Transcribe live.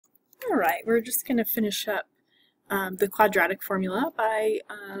Alright, we're just going to finish up the quadratic formula by,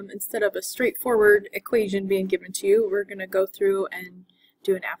 instead of a straightforward equation being given to you, we're going to go through and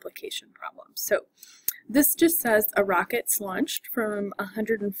do an application problem. So this just says a rocket's launched from a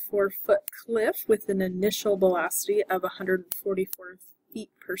 104-foot cliff with an initial velocity of 144 feet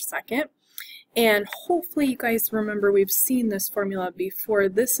per second. And hopefully you guys remember we've seen this formula before.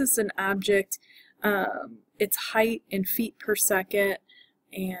 This is an object, its height in feet per second,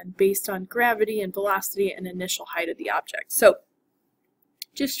 and based on gravity and velocity and initial height of the object. So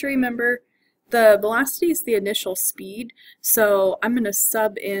just to remember, the velocity is the initial speed, so I'm going to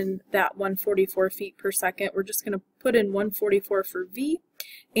sub in that 144 feet per second. We're just going to put in 144 for v,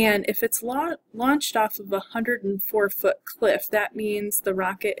 and if it's launched off of a 104-foot cliff, that means the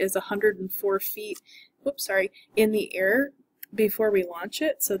rocket is 104 feet in the air before we launch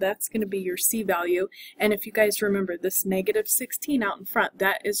it, so that's going to be your C value. And if you guys remember this -16 out in front,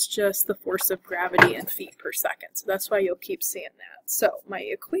 that is just the force of gravity in feet per second, so that's why you'll keep seeing that. So my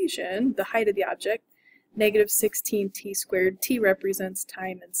equation, the height of the object, -16 t squared, t represents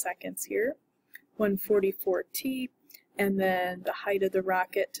time in seconds here, 144 t, and then the height of the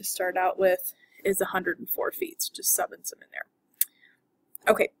rocket to start out with is 104 feet, so just subbing some in there.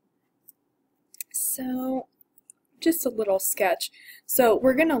 Okay, so just a little sketch. So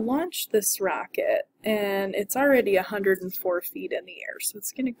we're going to launch this rocket, and it's already 104 feet in the air. So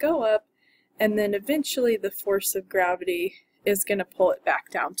it's going to go up, and then eventually the force of gravity is going to pull it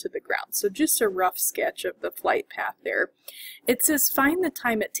back down to the ground. So just a rough sketch of the flight path there. It says find the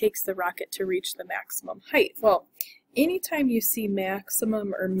time it takes the rocket to reach the maximum height. Well, anytime you see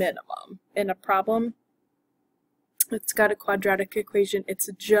maximum or minimum in a problem, it's got a quadratic equation, it's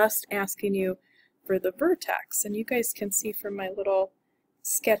just asking you for the vertex, and you guys can see from my little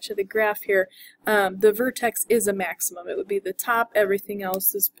sketch of the graph here, the vertex is a maximum. It would be the top, everything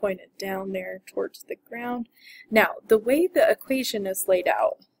else is pointed down there towards the ground. Now, the way the equation is laid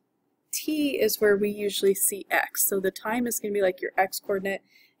out, t is where we usually see x, so the time is going to be like your x coordinate,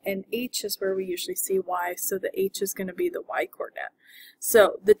 and h is where we usually see y, so the h is going to be the y coordinate.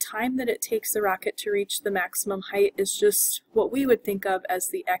 So the time that it takes the rocket to reach the maximum height is just what we would think of as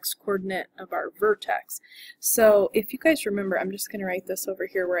the x coordinate of our vertex. So if you guys remember, I'm just going to write this over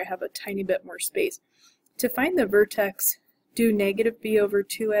here where I have a tiny bit more space. To find the vertex, do -b over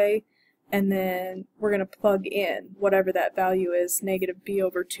 2a, and then we're going to plug in whatever that value is, -b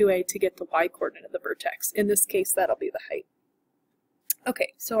over 2a, to get the y coordinate of the vertex. In this case, that'll be the height.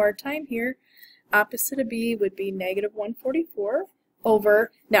 Okay, so our time here, opposite of b would be -144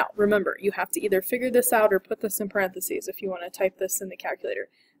 over, now remember, you have to either figure this out or put this in parentheses if you want to type this in the calculator,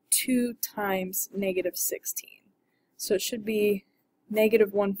 2 times -16. So it should be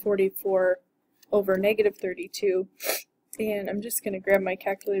 -144 over -32, and I'm just going to grab my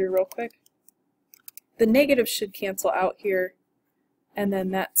calculator real quick. The negatives should cancel out here, and then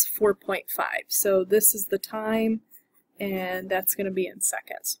that's 4.5. So this is the time, and that's going to be in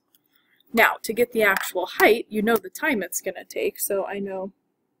seconds. Now, to get the actual height, you know the time it's going to take, so I know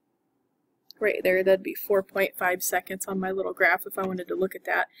right there that'd be 4.5 seconds on my little graph if I wanted to look at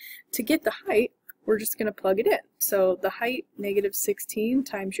that. To get the height, we're just going to plug it in. So the height, -16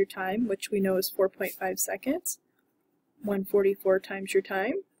 times your time, which we know is 4.5 seconds, 144 times your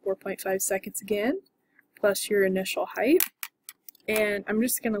time, 4.5 seconds again, plus your initial height. And I'm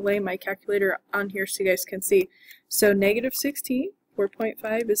just going to lay my calculator on here so you guys can see. So -16,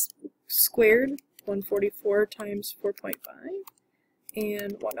 4.5 is squared, 144 times 4.5,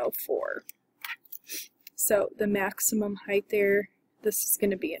 and 104. So the maximum height there, this is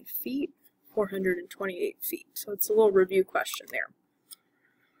going to be in feet, 428 feet. So it's a little review question there.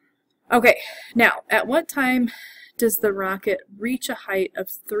 Okay, now, at what time does the rocket reach a height of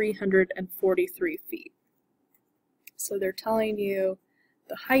 343 feet? So they're telling you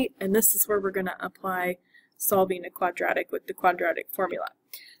the height, and this is where we're going to apply solving a quadratic with the quadratic formula.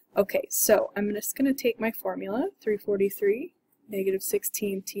 Okay, so I'm just going to take my formula, 343,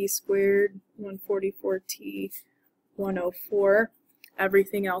 -16t squared, 144t, 104.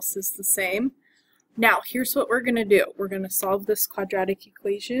 Everything else is the same. Now, here's what we're going to do. We're going to solve this quadratic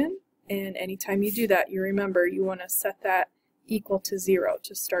equation, and anytime you do that, you remember you want to set that equal to 0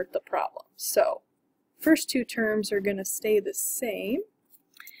 to start the problem. So first two terms are going to stay the same,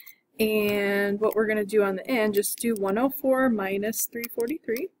 and what we're going to do on the end, just do 104 minus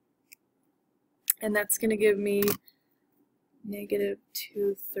 343, and that's going to give me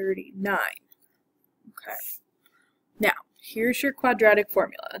 -239. Okay, now here's your quadratic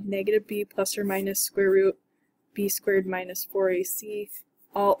formula, -b plus or minus square root b squared minus 4ac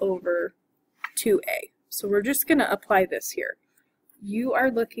all over 2a. So we're just going to apply this here. you are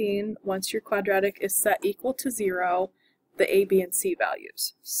looking, once your quadratic is set equal to 0, the a, b, and c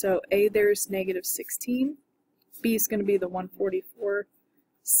values. So a, there's negative 16, b is going to be the 144,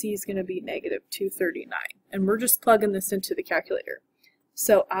 c is going to be negative 239. And we're just plugging this into the calculator.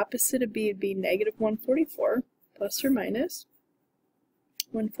 So opposite of b would be negative 144 plus or minus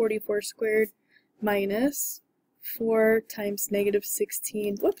 144 squared minus 4 times negative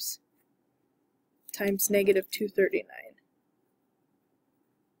 16, whoops, times negative 239.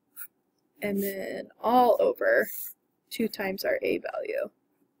 And then all over 2 times our a value.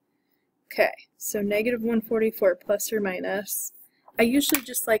 Okay, so negative 144 plus or minus. I usually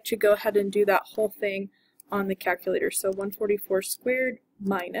just like to go ahead and do that whole thing on the calculator. So 144 squared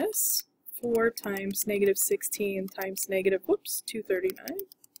minus 4 times negative 16 times negative, whoops, 239.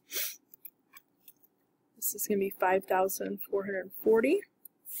 This is going to be 5,440.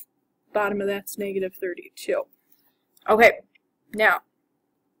 Bottom of that's negative 32. Okay, now I'm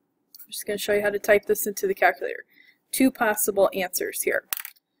just going to show you how to type this into the calculator. 2 possible answers here.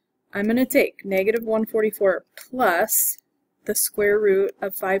 I'm going to take negative 144 plus the square root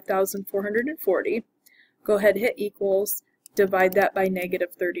of 5,440. Go ahead, hit equals, divide that by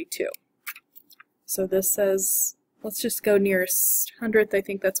negative 32. So this says, let's just go nearest hundredth. I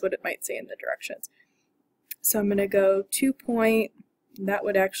think that's what it might say in the directions. So I'm going to go 2 point, that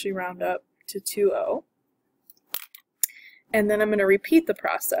would actually round up to 20. And then I'm going to repeat the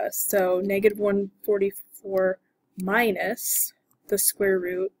process. So negative 144 minus the square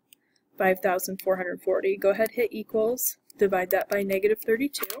root 5,440. Go ahead, hit equals, divide that by negative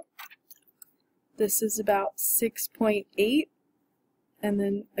 32. This is about 6.8. And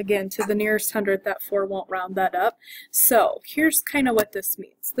then again, to the nearest hundredth, that 4 won't round that up. So here's kind of what this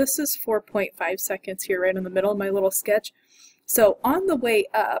means. This is 4.5 seconds here right in the middle of my little sketch. So on the way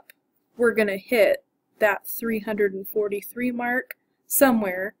up, we're going to hit that 343 mark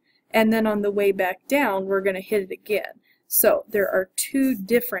somewhere. And then on the way back down, we're going to hit it again. So there are 2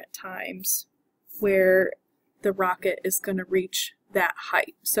 different times where the rocket is going to reach that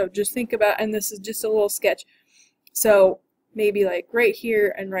height. So just think about, and this is just a little sketch. So maybe like right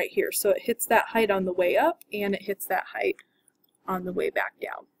here and right here. So it hits that height on the way up and it hits that height on the way back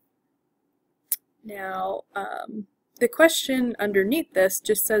down. Now, the question underneath this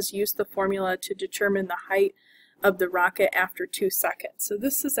just says use the formula to determine the height of the rocket after 2 seconds. So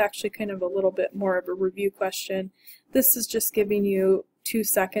this is actually kind of a little bit more of a review question. This is just giving you 2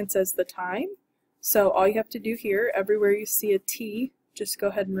 seconds as the time. So all you have to do here, everywhere you see a t, just go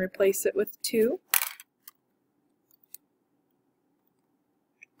ahead and replace it with 2.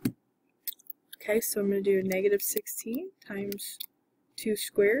 Okay, so I'm going to do negative 16 times 2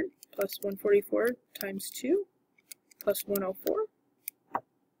 squared plus 144 times 2 plus 104.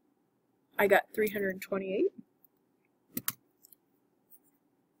 I got 328.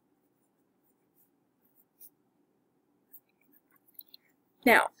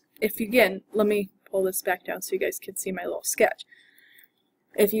 Now, if you, again, let me pull this back down so you guys can see my little sketch.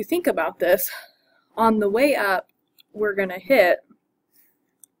 If you think about this, on the way up, we're going to hit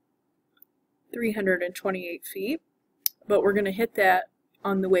 328 feet, but we're going to hit that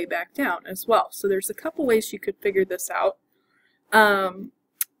on the way back down as well. So there's a couple ways you could figure this out.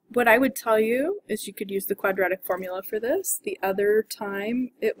 What I would tell you is you could use the quadratic formula for this. The other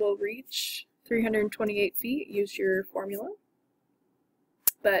time it will reach 328 feet, use your formula.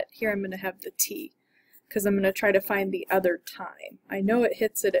 But here I'm going to have the t, because I'm going to try to find the other time. I know it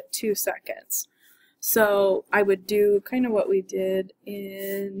hits it at 2 seconds. So I would do kind of what we did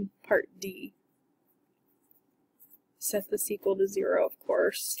in part D. Set this equal to 0, of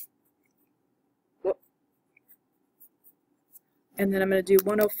course. Whoop. And then I'm going to do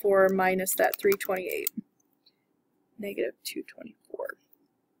 104 minus that 328. Negative 224.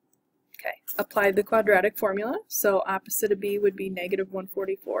 Okay, apply the quadratic formula. So opposite of b would be negative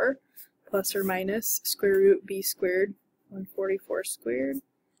 144 plus or minus square root b squared, 144 squared,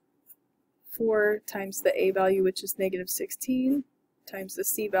 4 times the a value, which is negative 16, times the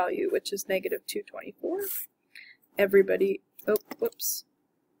c value, which is negative 224. Everybody, oh, whoops,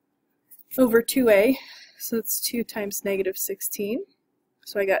 over 2a, so it's 2 times negative 16.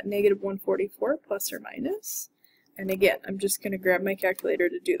 So I got negative 144 plus or minus. And again, I'm just going to grab my calculator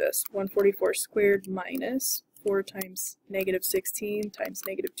to do this. 144 squared minus 4 times negative 16 times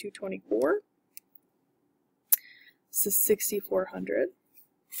negative 224. This is 6,400.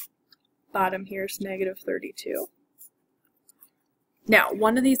 Bottom here is negative 32. Now,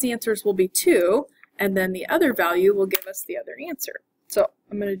 one of these answers will be 2, and then the other value will give us the other answer. So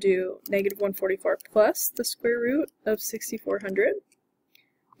I'm going to do negative 144 plus the square root of 6,400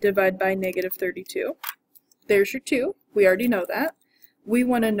 divided by negative 32. There's your 2. We already know that. we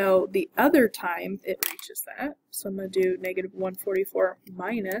want to know the other time it reaches that. So I'm going to do negative 144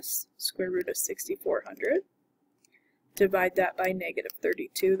 minus square root of 6,400. Divide that by negative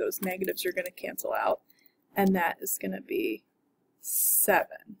 32. Those negatives are going to cancel out. And that is going to be 7.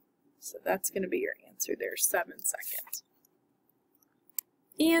 So that's going to be your answer there, 7 seconds.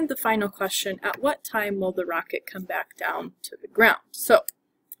 And the final question, at what time will the rocket come back down to the ground? So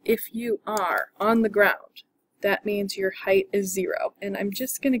if you are on the ground, that means your height is 0. And I'm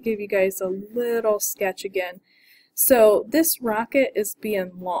just going to give you guys a little sketch again. So this rocket is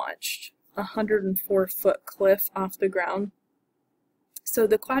being launched 104-foot cliff off the ground. So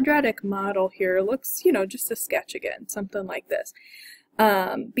the quadratic model here looks, you know, just a sketch again, something like this.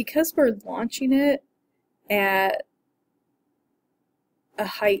 Because we're launching it at a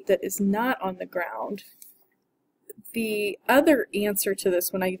height that is not on the ground, the other answer to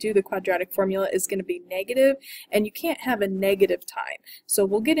this when I do the quadratic formula is going to be negative, and you can't have a negative time. So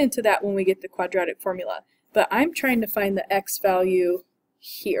we'll get into that when we get the quadratic formula. But I'm trying to find the x value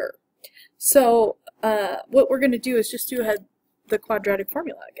here. So what we're going to do is just do the quadratic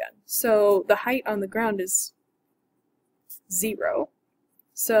formula again. So the height on the ground is 0.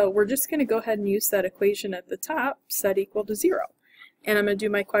 So we're just going to go ahead and use that equation at the top, set equal to 0. And I'm going to do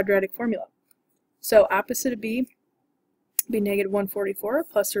my quadratic formula. So opposite of b be negative 144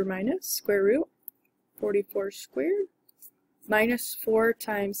 plus or minus square root 44 squared minus 4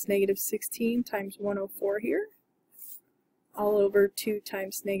 times negative 16 times 104 here, all over 2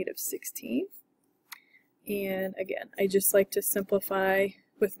 times negative 16. And again, I just like to simplify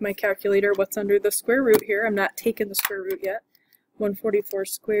with my calculator what's under the square root here. I'm not taking the square root yet. 144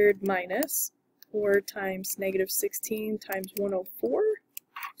 squared minus 4 times negative 16 times 104.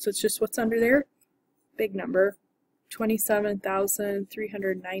 So it's just what's under there. Big number.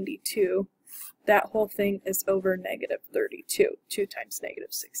 27,392. That whole thing is over negative 32. 2 times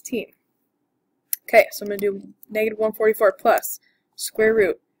negative 16. Okay, so I'm going to do negative 144 plus square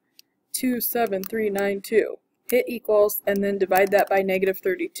root 27392. Hit equals, and then divide that by negative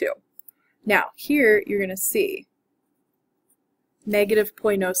 32. Now, here you're going to see negative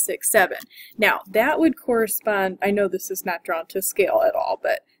 0.067. Now, that would correspond, I know this is not drawn to scale at all,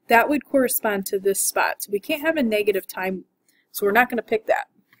 but that would correspond to this spot. So we can't have a negative time, so we're not going to pick that.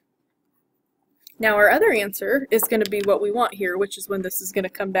 Now, our other answer is going to be what we want here, which is when this is going to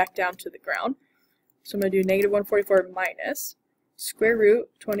come back down to the ground. So I'm going to do negative 144 minus square root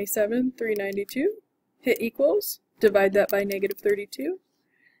 27,392. Hit equals, divide that by negative 32.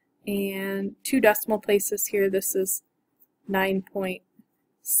 And 2 decimal places here, this is 9.67.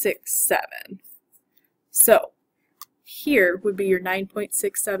 So here would be your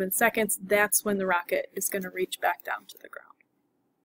 9.67 seconds. That's when the rocket is going to reach back down to the ground.